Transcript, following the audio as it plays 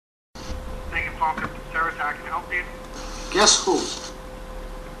taking phone from Sarah. I can help you. Guess who?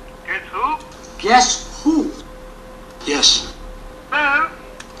 Guess who? Guess who? Yes. Hello.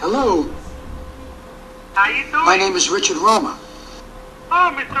 Hello. How you doing? My name is Richard Roma.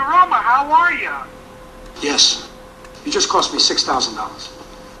 Oh, Mr. Roma, how are you? Yes. You just cost me $6,000.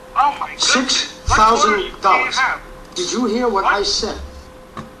 Oh my goodness. $6,000. Did you hear what I said?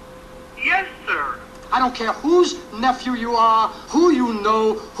 Yes, sir. I don't care whose nephew you are, who you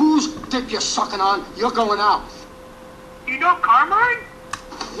know, whose dick you're sucking on, you're going out. You know Carmine?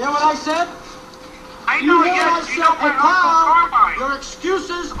 You hear what I said? I know, you hear yes. what I said? You know my Hey, Uncle pal, Carmine. your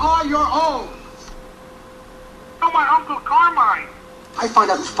excuses are your own. You know my Uncle Carmine. I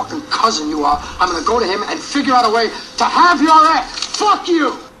find out whose fucking cousin you are, I'm gonna go to him and figure out a way to have your ass. Fuck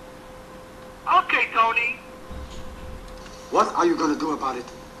you! Okay, Tony. What are you gonna do about it,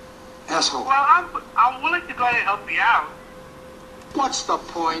 asshole? Well, I'm willing to go ahead and help you out. What's the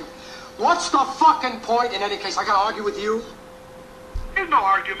point? What's the fucking point? In any case, I gotta argue with you? There's no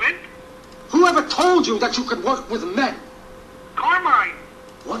argument. Whoever told you that you could work with men? Carmine.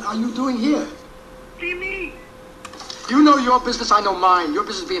 What are you doing here? What do you mean? You know your business, I know mine. Your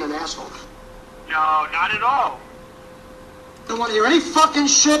business being an asshole. No, not at all. Don't want to hear any fucking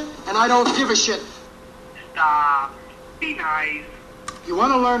shit, and I don't give a shit. Stop. Be nice. You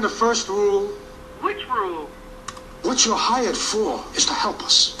want to learn the first rule? Which rule? What you're hired for is to help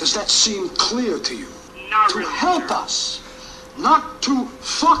us. Does that seem clear to you? Not to really, help sir. us, not to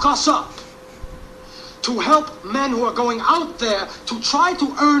fuck us up. To help men who are going out there to try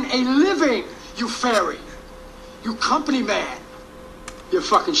to earn a living, you fairy. You company man. You're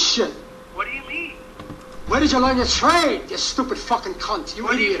fucking shit. What do you mean? Where did you learn your trade, you stupid fucking cunt? You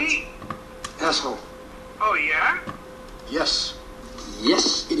What idiot. do you mean? Asshole. Oh, yeah? Yes.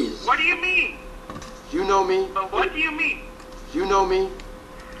 Yes, it is. What do you mean? You know me. But what do you mean? You know me.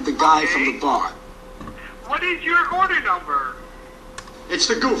 The guy Okay. from the bar. What is your order number? It's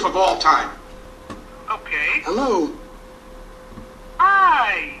the goof of all time. Okay. Hello.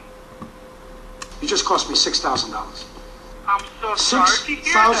 Hi. You just cost me $6,000. I'm so sorry to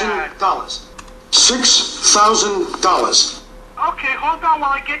hear that. $6,000. $6,000. Okay, hold on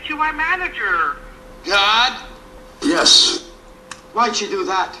while I get you my manager. God? Yes. Why'd you do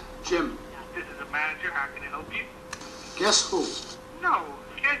that, Jim? This is the manager. How can I help you? Guess who? No.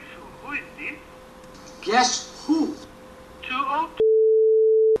 Guess who? Who is this? Guess who? 202.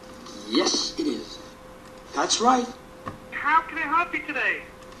 Yes, it is. That's right. How can I help you today?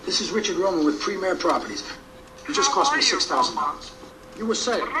 This is Richard Roman with Premier Properties. You just How cost are me you, $6,000. You were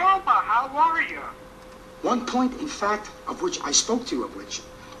saying. Roma, how are you? One point, in fact, of which I spoke to you, of which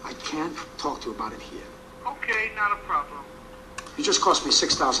I can't talk to you about it here. Okay, not a problem. You just cost me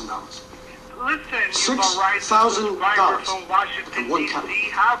 $6,000. Listen, you've arrived $6,000 from Washington, and one D.C.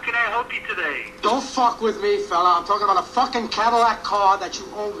 Cadillac. How can I help you today? Don't fuck with me, fella. I'm talking about a fucking Cadillac car that you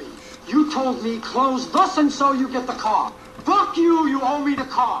owe me. You told me close thus and so you get the car. Fuck you, you owe me the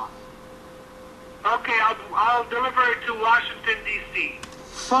car. Okay, I'll deliver it to Washington, D.C.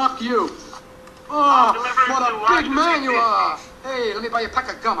 Fuck you. I'll deliver it what to a big Washington, man you D.C. are. Hey, let me buy you a pack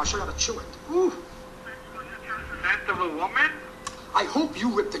of gum. I'll show you how to chew it. Ooh. Scent of a woman? I hope you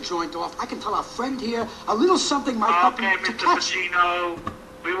rip the joint off. I can tell our friend here a little something might help Okay, him to Mr. catch you. Pachino.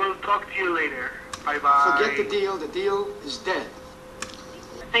 We will talk to you later. Bye-bye. Forget the deal. The deal is dead.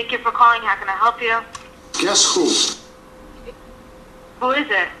 Thank you for calling. How can I help you? Guess who? Who is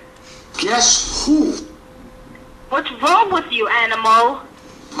it? Guess who? What's wrong with you, animal?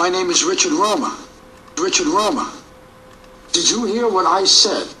 My name is Richard Roma. Richard Roma. Did you hear what I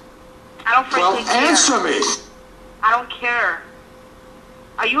said? I don't frankly care. Answer me. I don't care.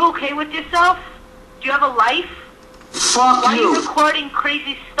 Are you okay with yourself? Do you have a life? Fuck Why are you you. recording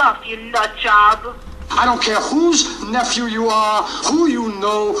crazy stuff, you nut job? I don't care whose nephew you are, who you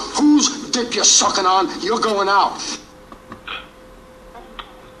know, whose dick you're sucking on, you're going out.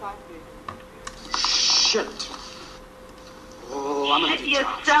 Shit. Oh, I'm gonna Shit be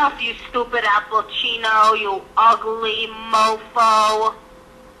tough. yourself, you stupid Pachino, you ugly mofo.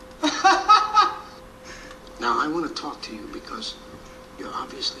 Now, I want to talk to you because you're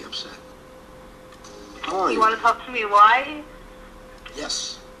obviously upset. How are You want to talk to me? Why?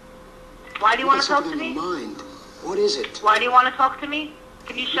 Yes. Why do you want to talk to something me? in your mind. What is it? Why do you want to talk to me?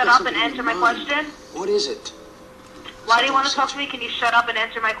 Can you shut up and answer my question? What is it? Why do you want to talk to me? Can you shut up and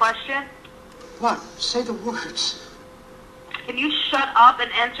answer my question? What? Say the words. Can you shut up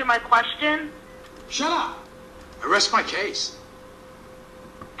and answer my question? Shut up. I rest my case.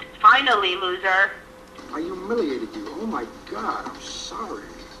 Finally, loser. I humiliated you. Oh my God, I'm sorry.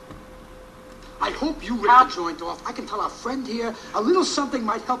 I hope you rip How- the joint off. I can tell our friend here a little something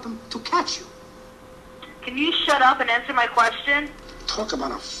might help him to catch you. Can you shut up and answer my question? Talk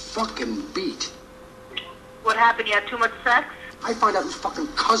about a fucking beat. What happened? You had too much sex? I find out whose fucking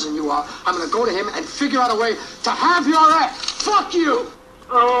cousin you are, I'm gonna go to him and figure out a way to have your ass. Fuck you!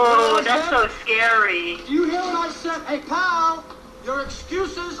 Oh, What that's was so scary. Do you hear what I said? Hey, pal, your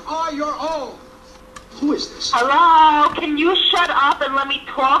excuses are your own. Who is this? Hello? Can you shut up and let me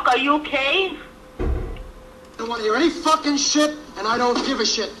talk? Are you okay? I don't want to hear any fucking shit, and I don't give a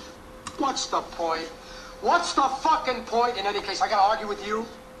shit. What's the point? What's the fucking point? In any case, I gotta argue with you?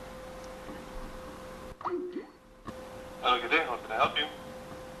 Hello, good day. How can I help you?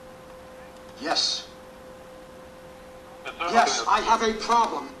 Yes. Yes, sir. Yes, I have a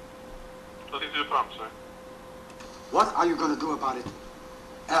problem. What is your problem, sir? What are you gonna do about it,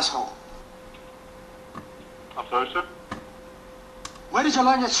 asshole? I'm sorry, sir. Where did you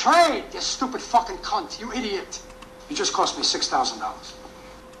learn your trade, you stupid fucking cunt, you idiot? You just cost me $6,000.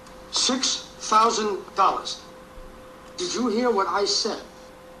 $6,000. Did you hear what I said?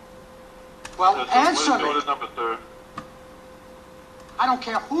 Well, Yes, sir. answer What is me. your order number, sir? I don't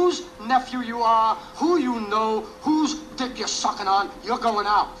care whose nephew you are, who you know, whose dick you're sucking on, you're going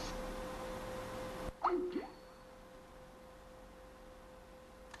out.